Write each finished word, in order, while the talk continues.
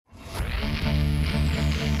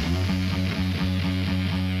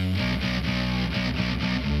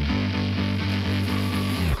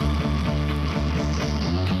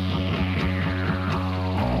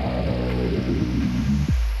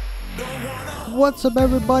What's up,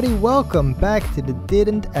 everybody? Welcome back to the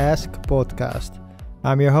Didn't Ask podcast.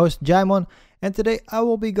 I'm your host, Jaimon, and today I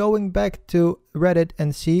will be going back to Reddit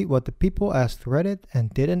and see what the people asked Reddit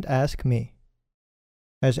and didn't ask me.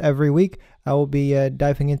 As every week, I will be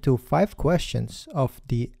diving into 5 questions of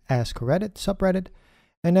the Ask Reddit subreddit,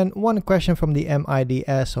 and then 1 question from the MID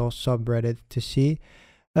Asshole subreddit to see,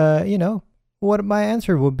 what my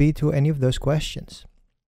answer would be to any of those questions.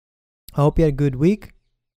 I hope you had a good week.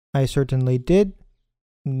 I certainly did.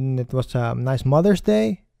 It was a nice Mother's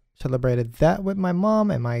Day. Celebrated that with my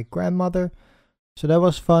mom and my grandmother. So that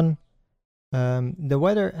was fun. The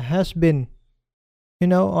weather has been,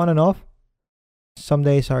 on and off. Some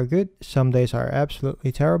days are good. Some days are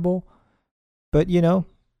absolutely terrible. But,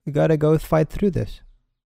 we gotta go fight through this.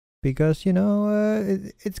 Because,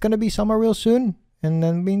 it's gonna be summer real soon. And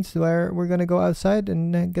that means we're gonna go outside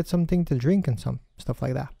and get something to drink and some stuff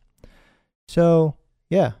like that. So,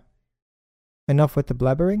 yeah. Enough with the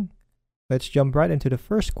blabbering. Let's jump right into the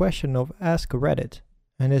first question of Ask Reddit.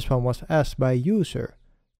 And this one was asked by user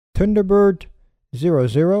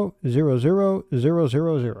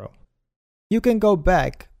Thunderbird0000000. You can go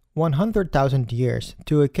back 100,000 years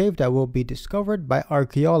to a cave that will be discovered by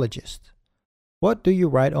archaeologists. What do you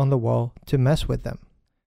write on the wall to mess with them?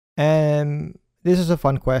 And this is a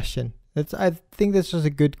fun question. I think this is a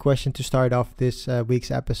good question to start off this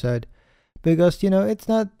week's episode. Because, it's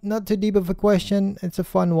not too deep of a question. It's a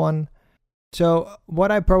fun one. So what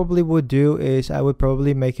I probably would do is I would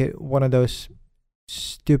probably make it one of those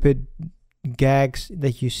stupid gags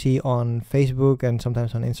that you see on Facebook and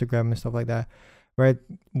sometimes on Instagram and stuff like that, where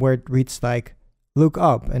it reads like, look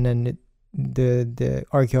up, and then the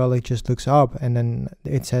archaeologist looks up, and then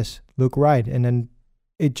it says, look right, and then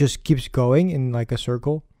it just keeps going in like a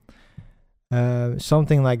circle.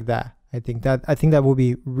 Something like that. I think that would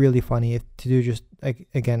be really funny if to do just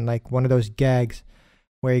again like one of those gags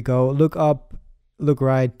where you go look up, look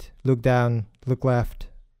right, look down, look left,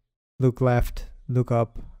 look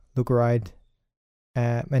up, look right,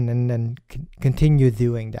 and then continue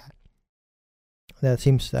doing that. That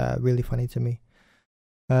seems really funny to me.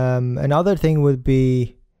 Another thing would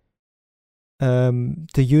be to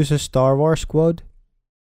use a Star Wars quote,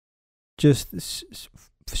 just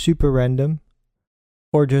super random.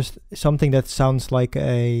 Or just something that sounds like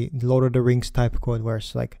a Lord of the Rings type quote where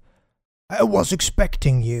it's like, I was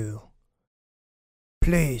expecting you.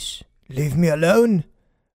 Please, leave me alone,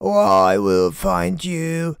 or I will find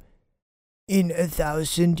you in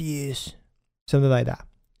 1,000 years. Something like that.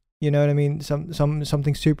 You know what I mean?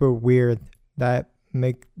 Something super weird that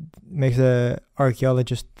makes the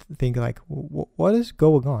archaeologist think like, what is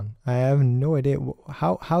going on? I have no idea.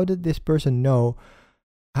 How did this person know?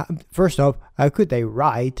 First off, how could they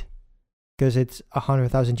write? Because it's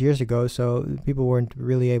 100,000 years ago, so people weren't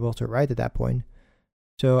really able to write at that point.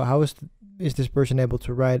 So how is this person able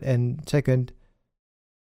to write? And second,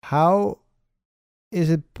 how is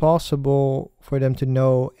it possible for them to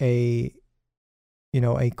know a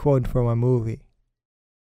quote from a movie?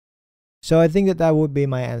 So I think that would be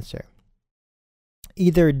my answer.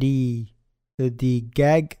 Either the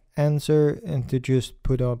gag answer and to just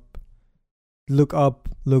put up, look up,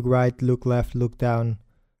 look right, look left, look down,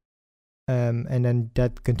 and then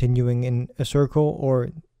that continuing in a circle,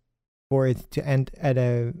 or for it to end at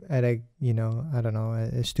a I don't know,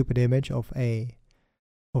 a stupid image of a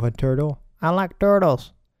turtle. I like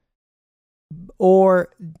turtles.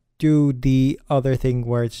 Or do the other thing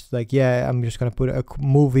where it's like, yeah, I'm just gonna put a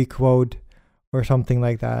movie quote or something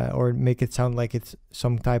like that, or make it sound like it's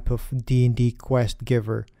some type of D&D quest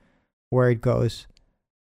giver, where it goes,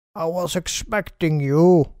 I was expecting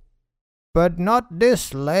you, but not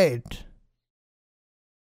this late.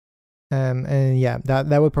 And yeah,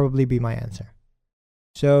 that would probably be my answer.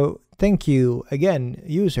 So thank you again,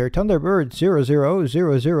 user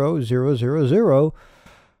Thunderbird0000000.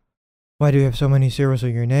 Why do you have so many zeros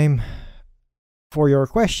in your name? For your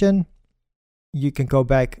question, you can go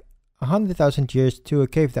back 100,000 years to a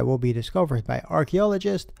cave that will be discovered by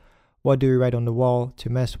archaeologists. What do you write on the wall to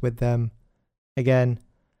mess with them? Again,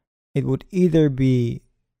 it would either be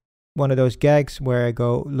one of those gags where I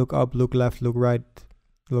go, look up, look left, look right,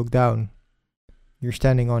 look down. You're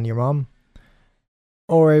standing on your mom.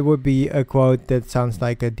 Or it would be a quote that sounds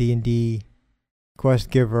like a D&D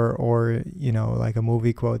quest giver, or, like a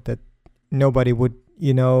movie quote that nobody would,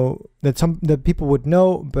 that people would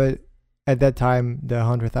know, but at that time, the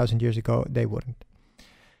 100,000 years ago, they wouldn't.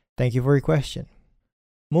 Thank you for your question.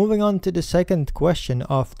 Moving on to the second question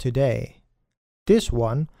of today. This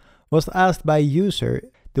one was asked by user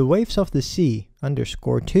The Waves of the Sea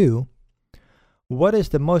 _2. What is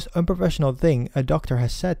the most unprofessional thing a doctor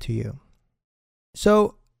has said to you?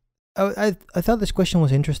 So I thought this question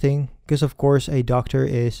was interesting because, of course, a doctor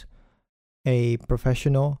is a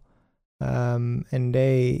professional, and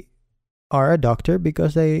they are a doctor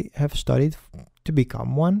because they have studied to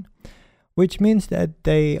become one, which means that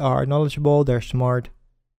they are knowledgeable, they're smart,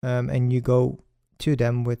 and you go to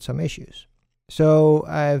them with some issues. So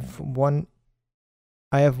I have one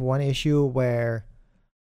issue where,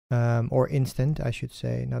 or instant, I should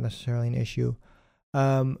say, not necessarily an issue,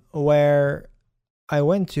 where I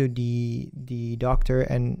went to the doctor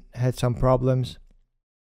and had some problems,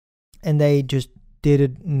 and they just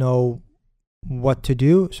didn't know what to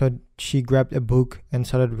do. So she grabbed a book and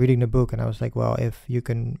started reading the book, and I was like, well, if you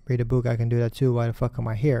can read a book, I can do that too. Why the fuck am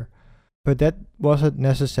I here? But that wasn't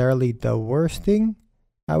necessarily the worst thing,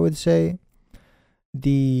 I would say.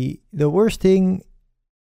 The worst thing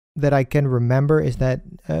that I can remember is that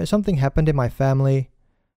something happened in my family,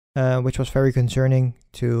 which was very concerning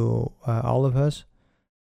to all of us.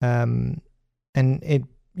 And it,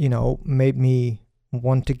 made me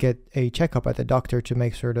want to get a checkup at the doctor to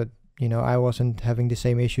make sure that, I wasn't having the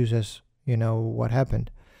same issues as, what happened.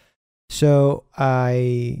 So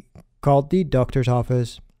I called the doctor's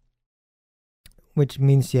office, which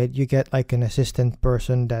means that you get like an assistant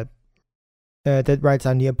person that writes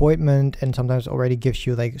down the appointment and sometimes already gives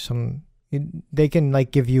you like they can like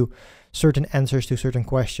give you certain answers to certain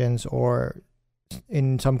questions, or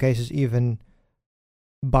in some cases even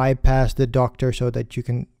bypass the doctor so that you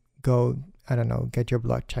can go, I don't know, get your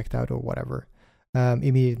blood checked out or whatever,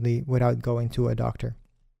 immediately without going to a doctor.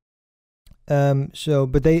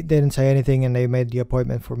 But they didn't say anything, and they made the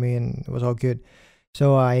appointment for me, and it was all good.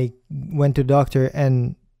 So I went to the doctor,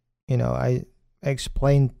 and I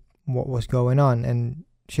explained what was going on, and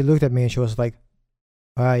she looked at me and she was like,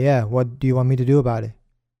 yeah, what do you want me to do about it?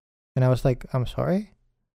 And I was like, I'm sorry,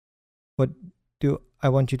 what do I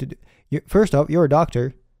want you to do? First off, you're a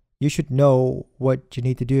doctor, you should know what you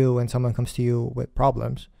need to do when someone comes to you with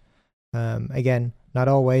problems. Again, not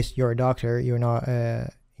always. You're a doctor, you're not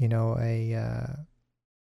a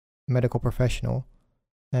medical professional,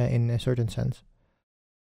 in a certain sense,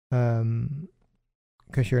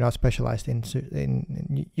 because you're not specialized in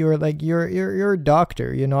you're a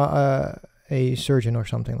doctor, you're not a surgeon or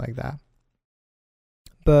something like that.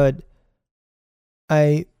 But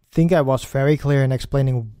I think I was very clear in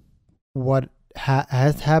explaining what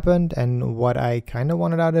has happened and what I kind of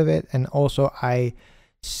wanted out of it, and also I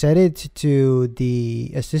said it to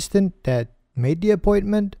the assistant that made the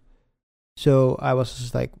appointment. So I was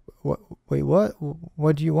just like, wait,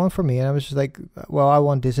 what do you want from me? And I was just like, well, I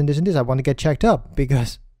want this and this and this. I want to get checked up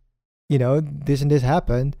because, this and this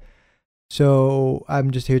happened. So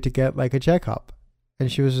I'm just here to get like a checkup.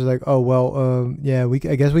 And she was just like, oh, well, yeah,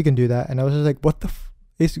 I guess we can do that. And I was just like, what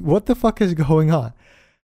the fuck is going on?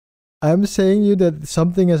 I'm saying you that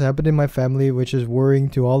something has happened in my family, which is worrying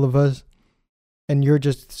to all of us. And you're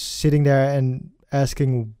just sitting there and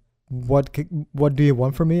asking, what do you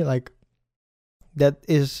want from me? Like, that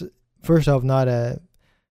is, first off, not a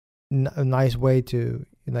nice way to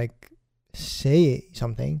like say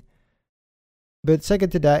something. But second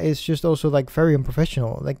to that, it's just also like very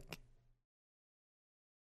unprofessional. Like,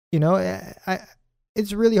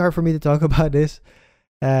 it's really hard for me to talk about this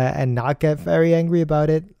and not get very angry about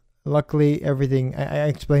it. Luckily, everything, I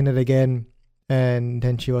explained it again, and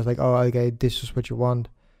then she was like, oh, okay, this is what you want.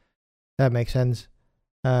 That makes sense.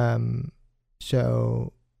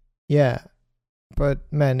 So, yeah. But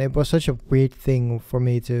man, it was such a weird thing for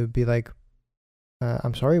me to be like,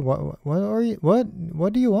 I'm sorry, what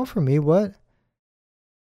do you want from me? What?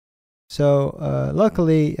 So,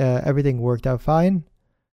 luckily, everything worked out fine.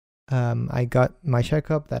 I got my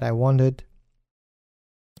checkup that I wanted.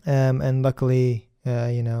 And luckily,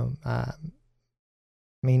 I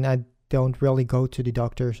don't really go to the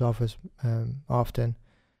doctor's office often.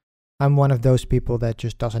 I'm one of those people that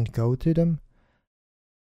just doesn't go to them.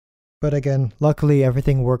 But again, luckily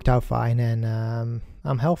everything worked out fine, and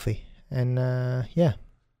I'm healthy. And yeah,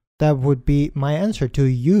 that would be my answer to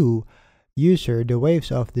you, user the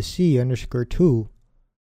waves of the sea _2.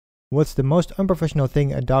 What's the most unprofessional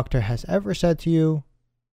thing a doctor has ever said to you?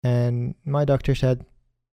 And my doctor said,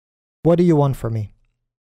 what do you want from me?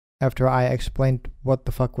 After I explained what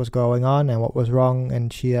the fuck was going on and what was wrong,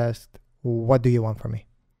 and she asked, what do you want from me?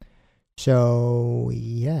 So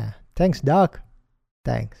yeah, thanks, doc.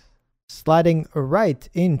 Thanks. Sliding right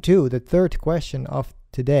into the third question of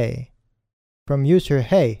today from user,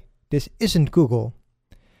 hey, this isn't Google.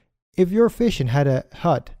 If your vision had a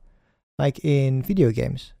HUD, like in video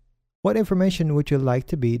games, what information would you like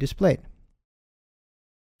to be displayed?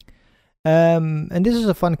 And this is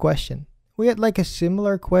a fun question, we had like a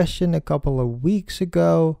similar question a couple of weeks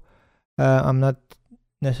ago. I'm not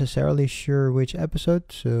necessarily sure which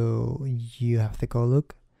episode, so you have to go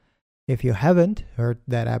look. If you haven't heard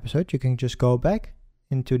that episode, you can just go back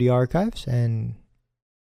into the archives and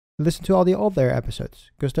listen to all the older episodes,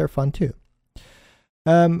 because they're fun too.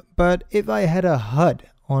 But if I had a HUD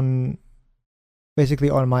on, basically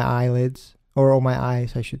on my eyelids, or on my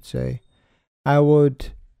eyes, I should say, I would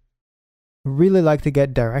really like to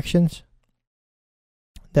get directions.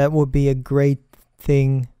 That would be a great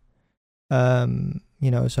thing.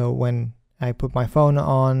 So when I put my phone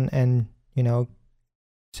on and,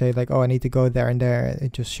 say like, oh, I need to go there and there,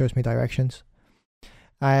 it just shows me directions.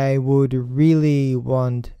 I would really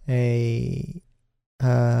want a,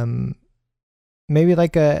 maybe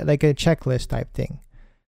like a checklist type thing.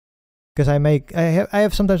 Because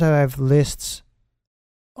sometimes I have lists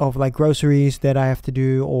of like groceries that I have to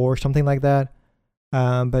do or something like that.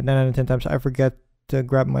 But 9 out of 10 times I forget to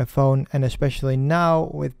grab my phone, and especially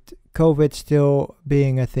now with COVID still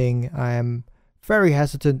being a thing, I am very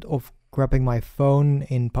hesitant of grabbing my phone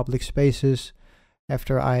in public spaces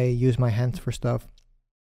after I use my hands for stuff.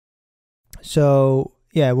 So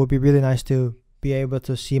yeah, it would be really nice to be able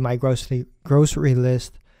to see my grocery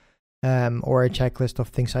list, or a checklist of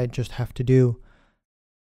things I just have to do,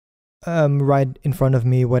 right in front of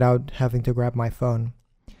me without having to grab my phone.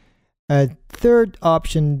 A third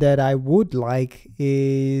option that I would like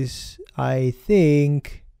is, I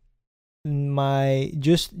think, my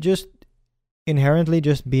just inherently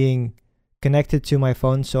just being connected to my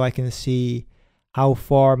phone, so I can see how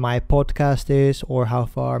far my podcast is, or how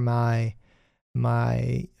far my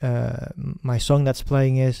song that's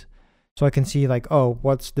playing is, so I can see like, oh,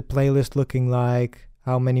 what's the playlist looking like,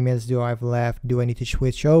 how many minutes do I have left, do I need to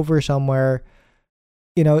switch over somewhere,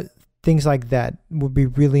 things like that would be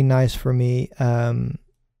really nice for me, and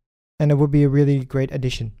it would be a really great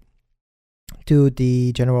addition to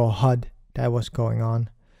the general HUD that was going on.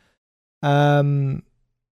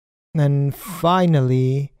 And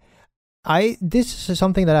finally, this is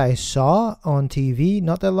something that I saw on TV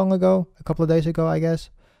not that long ago, a couple of days ago, I guess.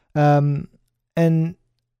 And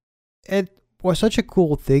it was such a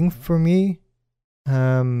cool thing for me.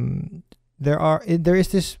 There is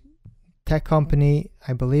this tech company,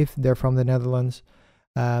 I believe they're from the Netherlands,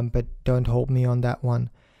 but don't hold me on that one,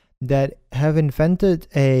 that have invented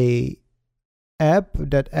a app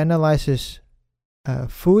that analyzes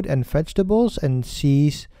food and vegetables and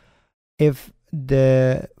sees if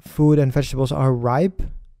the food and vegetables are ripe,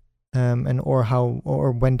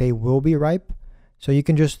 or when they will be ripe. So you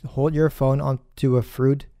can just hold your phone onto a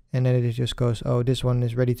fruit, and then it just goes, oh, this one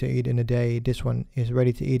is ready to eat in a day, this one is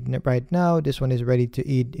ready to eat right now, this one is ready to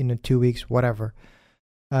eat in 2 weeks, whatever.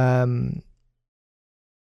 And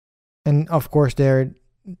of course they're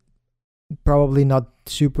probably not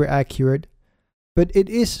super accurate, but it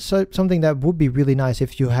is something that would be really nice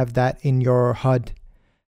if you have that in your HUD,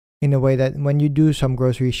 in a way that when you do some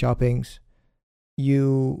grocery shoppings,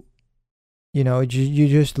 you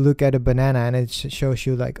just look at a banana and it shows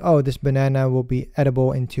you like, oh, this banana will be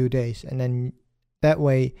edible in 2 days. And then that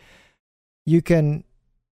way you can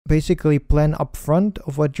basically plan up front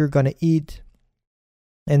of what you're going to eat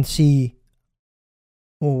and see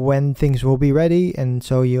when things will be ready. And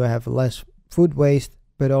so you have less food waste,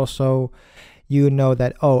 but also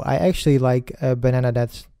that, oh, I actually like a banana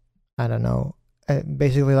that's, I don't know,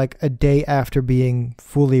 basically like a day after being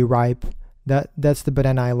fully ripe. That's the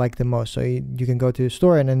banana I like the most. So you can go to the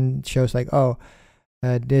store and then it shows like, oh,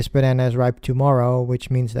 this banana is ripe tomorrow, which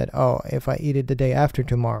means that, oh, if I eat it the day after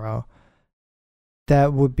tomorrow,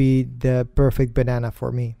 that would be the perfect banana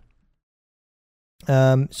for me.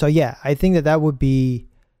 So yeah, I think that would be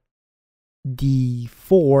the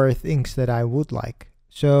 4 things that I would like.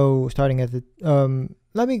 So starting at the,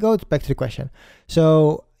 let me go back to the question.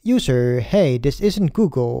 So user, hey, this isn't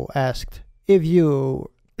Google, asked, if your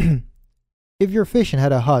vision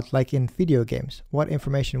had a HUD like in video games, what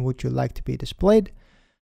information would you like to be displayed?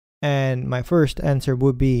 And my first answer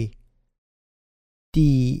would be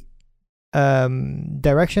the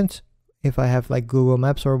directions. If I have like Google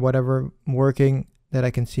Maps or whatever working, that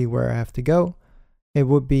I can see where I have to go. It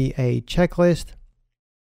would be a checklist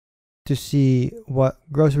to see what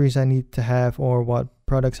groceries I need to have, or what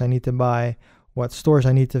products I need to buy, what stores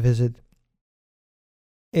I need to visit.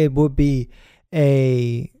 It would be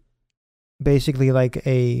basically like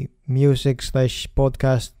a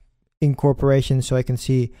music/podcast incorporation, so I can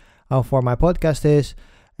see how far my podcast is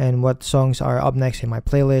and what songs are up next in my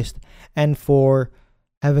playlist, and for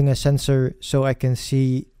having a sensor so I can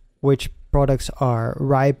see which products are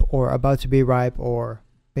ripe or about to be ripe, or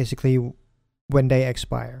basically when they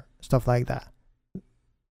expire. stuff like that.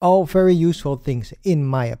 All very useful things, in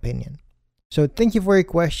my opinion. So thank you for your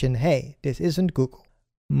question. Hey, this isn't Google.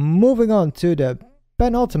 Moving on to the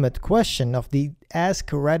penultimate question of the Ask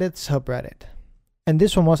Reddit subreddit. And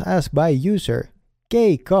this one was asked by user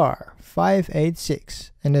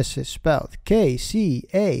KCAR586. And this is spelled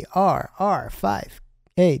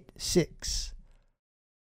KCARR586.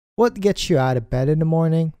 What gets you out of bed in the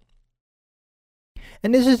morning?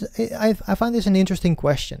 And this is, I find this an interesting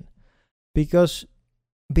question, because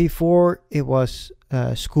before it was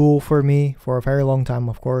school for me for a very long time,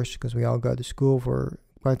 of course, because we all go to school for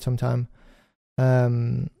quite some time.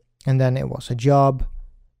 And then it was a job.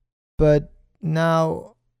 But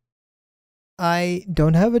now I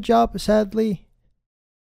don't have a job, sadly.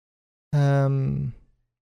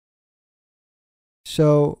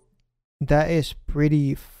 So that is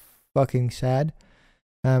pretty fucking sad.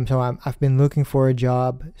 So I've been looking for a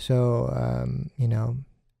job. So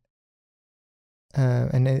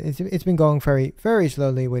and it's been going very, very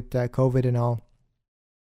slowly with COVID and all.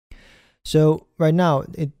 So right now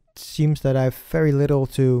it seems that I have very little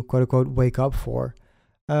to quote unquote wake up for.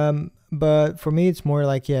 But for me, it's more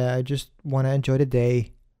like, I just want to enjoy the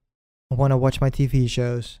day. I want to watch my TV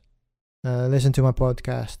shows, listen to my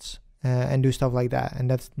podcasts, and do stuff like that. And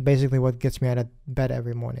that's basically what gets me out of bed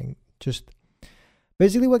every morning.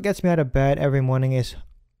 Basically what gets me out of bed every morning is,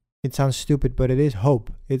 it sounds stupid, but it is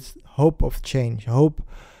hope. It's hope of change. Hope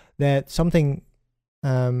that something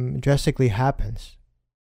drastically happens.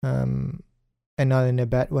 And not in a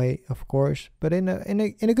bad way, of course, but in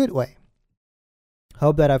a good way.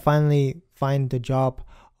 Hope that I finally find the job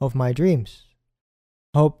of my dreams.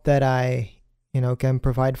 Hope that I, can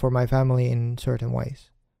provide for my family in certain ways.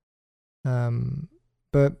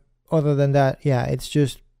 But other than that, it's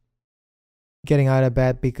just getting out of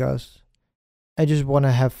bed because I just want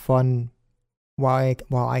to have fun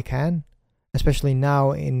while I can. Especially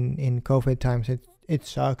now in COVID times, it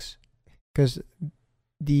sucks because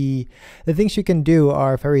the things you can do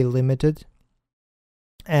are very limited,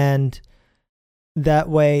 and that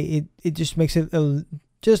way it just makes it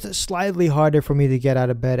just slightly harder for me to get out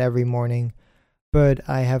of bed every morning. But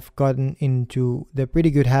I have gotten into the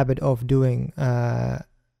pretty good habit of doing a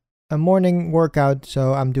morning workout.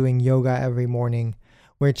 So I'm doing yoga every morning,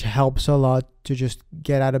 which helps a lot to just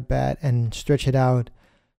get out of bed and stretch it out.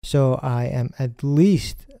 So I am at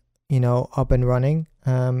least, up and running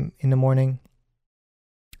in the morning.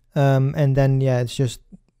 And then, it's just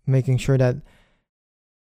making sure that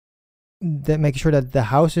the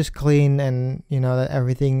house is clean, and, that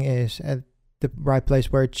everything is at the right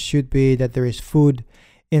place where it should be, that there is food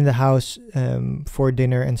in the house for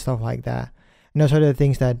dinner and stuff like that. And those are the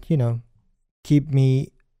things that, keep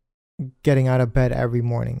me getting out of bed every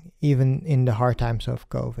morning, even in the hard times of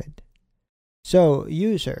COVID. So,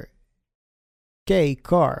 user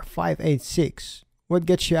KCAR586, what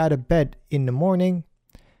gets you out of bed in the morning?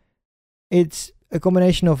 It's a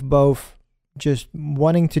combination of both just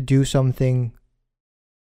wanting to do something,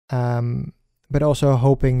 but also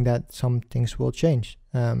hoping that some things will change.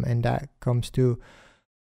 And that comes to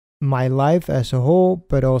my life as a whole,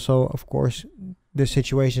 but also, of course, the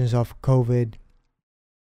situations of COVID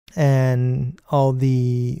and all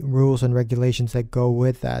the rules and regulations that go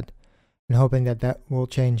with that, and hoping that will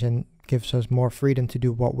change and gives us more freedom to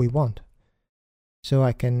do what we want. So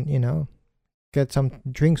I can, get some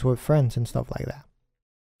drinks with friends and stuff like that.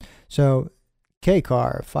 So,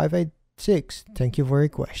 KCAR586, thank you for your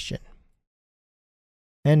question.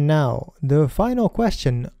 And now, the final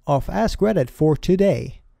question of Ask Reddit for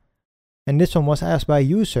today. And this one was asked by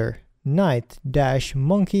user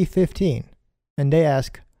Night-Monkey15. And they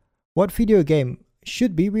ask, what video game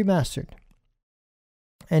should be remastered?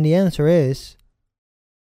 And the answer is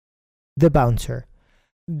The Bouncer.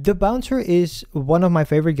 The Bouncer is one of my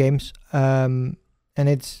favorite games, and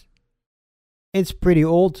it's pretty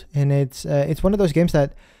old, and it's one of those games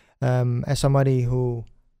that, as somebody who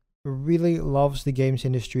really loves the games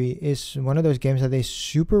industry, is one of those games that is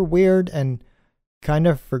super weird and kind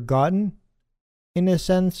of forgotten in a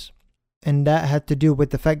sense, and that had to do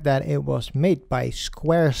with the fact that it was made by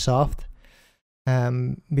Squaresoft,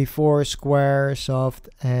 before Squaresoft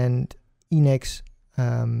and Enix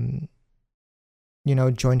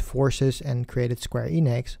joined forces and created Square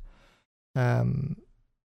Enix.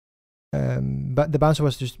 But The Bouncer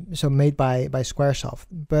was just made by Squaresoft.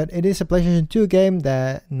 But it is a PlayStation 2 game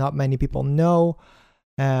that not many people know.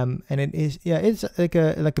 And it is, it's like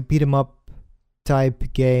a beat 'em up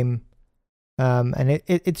type game. And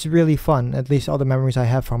it's really fun. At least all the memories I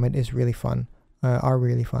have from it is really fun. Are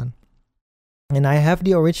really fun. And I have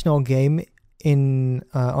the original game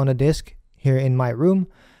on a disc here in my room.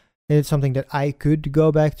 It's something that I could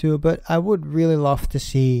go back to, but I would really love to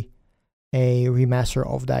see a remaster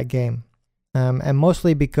of that game. And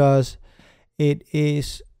mostly because it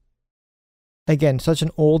is, again, such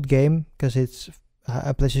an old game, because it's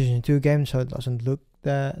a PlayStation 2 game, so it doesn't look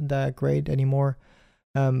that great anymore.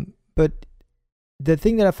 But the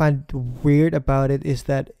thing that I find weird about it is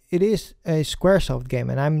that it is a Squaresoft game,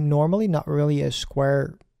 and I'm normally not really a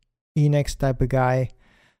Square Enix type of guy.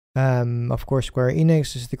 Of course, Square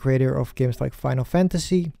Enix is the creator of games like Final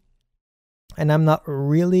Fantasy, and I'm not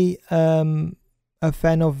really a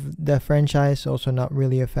fan of the franchise, also not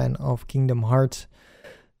really a fan of Kingdom Hearts.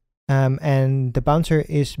 And The Bouncer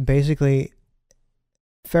is basically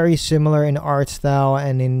very similar in art style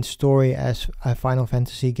and in story as a Final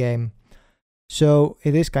Fantasy game. So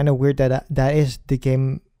it is kind of weird that that is the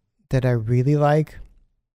game that I really like.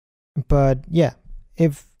 But yeah,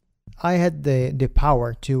 if I had the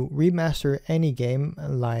power to remaster any game,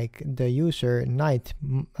 like the user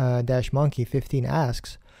Knight-Monkey15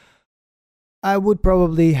 asks, I would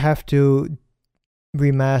probably have to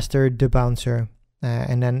remaster The Bouncer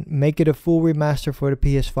and then make it a full remaster for the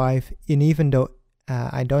PS5. And even though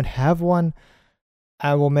I don't have one,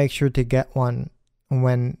 I will make sure to get one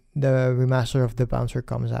when the remaster of The Bouncer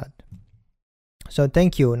comes out. So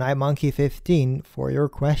thank you, Knight-Monkey15, for your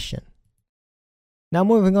question. Now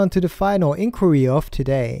moving on to the final inquiry of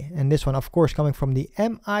today, and this one of course coming from the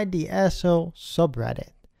MIDSL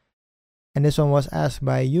subreddit. And this one was asked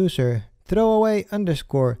by user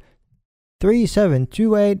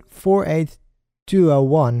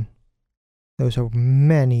throwaway_3728482001. Those are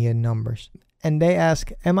many numbers. And they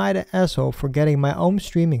ask, am I the asshole for getting my own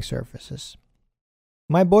streaming services?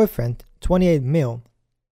 My boyfriend, 28 mil,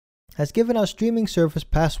 has given out streaming service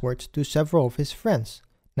passwords to several of his friends.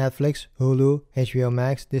 Netflix, Hulu, HBO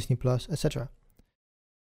Max, Disney Plus, etc.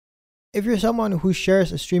 If you're someone who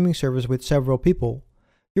shares a streaming service with several people,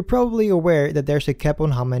 you're probably aware that there's a cap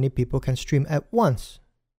on how many people can stream at once.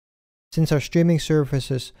 Since our streaming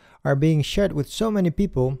services are being shared with so many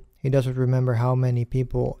people, he doesn't remember how many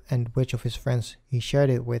people and which of his friends he shared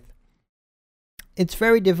it with. It's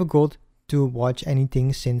very difficult to watch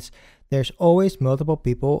anything since there's always multiple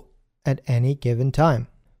people at any given time.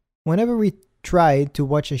 Whenever we try to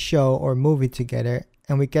watch a show or movie together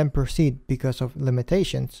and we can't proceed because of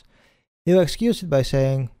limitations, he'll excuse it by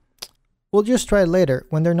saying, we'll just try it later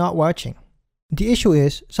when they're not watching. The issue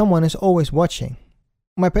is, someone is always watching.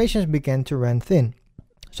 My patience began to run thin,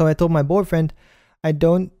 so I told my boyfriend, I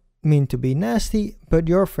don't mean to be nasty, but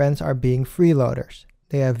your friends are being freeloaders.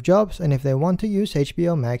 They have jobs, and if they want to use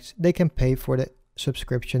HBO Max, they can pay for the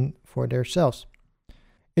subscription for themselves.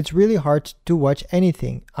 It's really hard to watch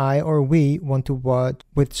anything I or we want to watch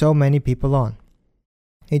with so many people on.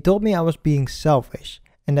 He told me I was being selfish,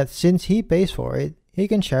 and that since he pays for it, he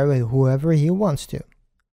can share with whoever he wants to.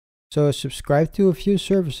 So I subscribed to a few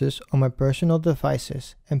services on my personal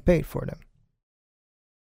devices and paid for them.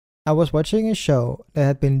 I was watching a show that I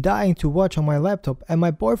had been dying to watch on my laptop, and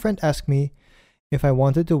my boyfriend asked me if I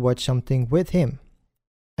wanted to watch something with him.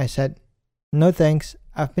 I said, no thanks,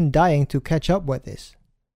 I've been dying to catch up with this.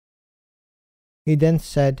 He then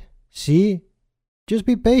said, see, just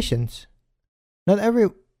be patient. Not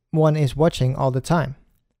everyone is watching all the time.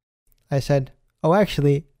 I said, oh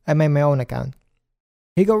actually, I made my own account.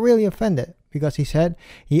 He got really offended because he said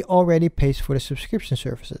he already pays for the subscription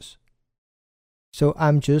services. So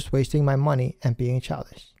I'm just wasting my money and being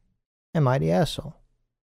childish. Am I the asshole?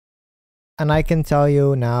 And I can tell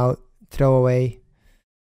you now, throwaway,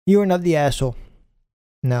 you are not the asshole.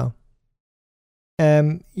 No.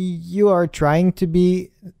 You are trying to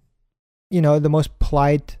be, the most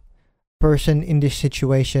polite person in this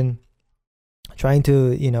situation. Trying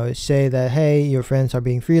to, say that, hey, your friends are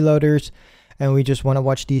being freeloaders and we just want to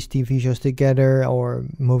watch these TV shows together or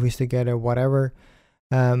movies together, whatever.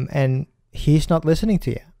 And he's not listening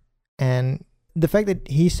to you. And the fact that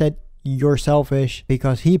he said you're selfish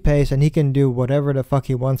because he pays and he can do whatever the fuck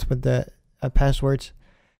he wants with the passwords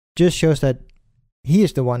just shows that he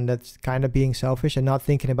is the one that's kind of being selfish and not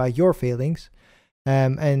thinking about your feelings.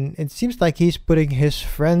 And it seems like he's putting his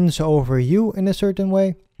friends over you in a certain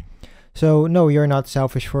way. So no, you're not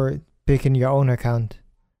selfish for picking your own account.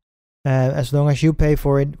 As long as you pay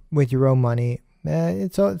for it with your own money,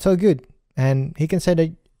 it's all good. And he can say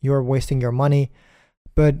that you're wasting your money,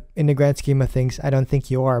 but in the grand scheme of things, I don't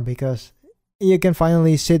think you are, because you can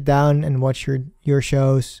finally sit down and watch your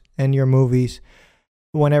shows and your movies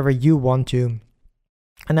whenever you want to.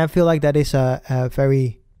 And I feel like that is a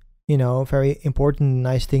very, very important,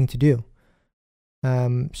 nice thing to do.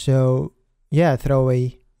 So yeah,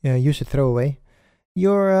 throwaway, use a throwaway.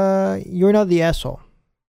 You're not the asshole.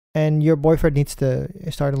 And your boyfriend needs to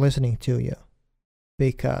start listening to you.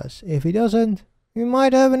 Because if he doesn't, you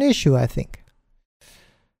might have an issue, I think.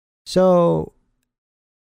 So,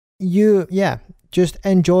 just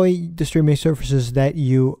enjoy the streaming services that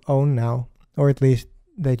you own now, or at least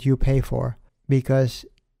that you pay for, because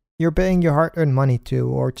you're paying your hard-earned money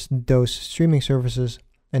towards those streaming services,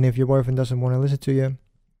 and if your boyfriend doesn't want to listen to you,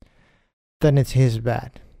 then it's his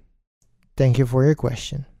bad. Thank you for your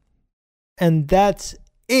question. And that's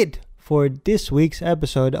it for this week's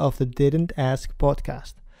episode of the Didn't Ask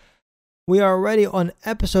podcast. We are already on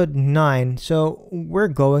episode 9, so we're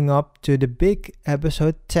going up to the big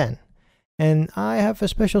episode 10. And I have a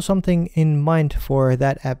special something in mind for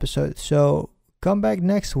that episode, so come back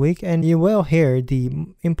next week and you will hear the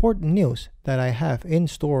important news that I have in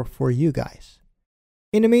store for you guys.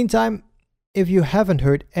 In the meantime, if you haven't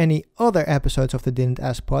heard any other episodes of the Didn't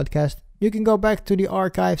Ask podcast, you can go back to the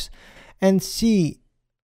archives and see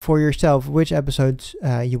for yourself which episodes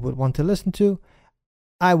you would want to listen to.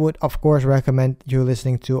 I would, of course, recommend you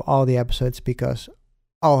listening to all the episodes because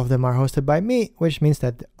all of them are hosted by me, which means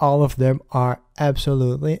that all of them are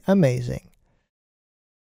absolutely amazing.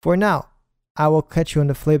 For now, I will catch you on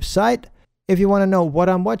the flip side. If you want to know what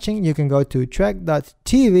I'm watching, you can go to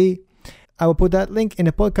Trek.tv. I will put that link in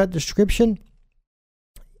the podcast description.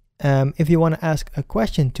 If you want to ask a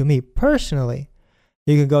question to me personally,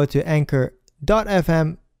 you can go to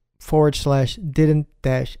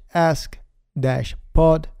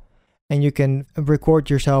anchor.fm/didn't-ask-pod and you can record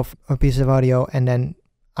yourself a piece of audio and then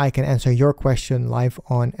I can answer your question live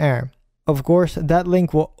on air. Of course, that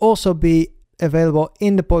link will also be available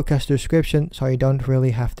in the podcast description, so you don't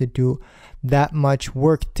really have to do that much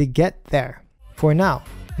work to get there. For now,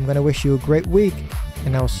 I'm going to wish you a great week,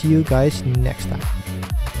 and I'll see you guys next time.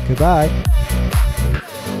 Goodbye.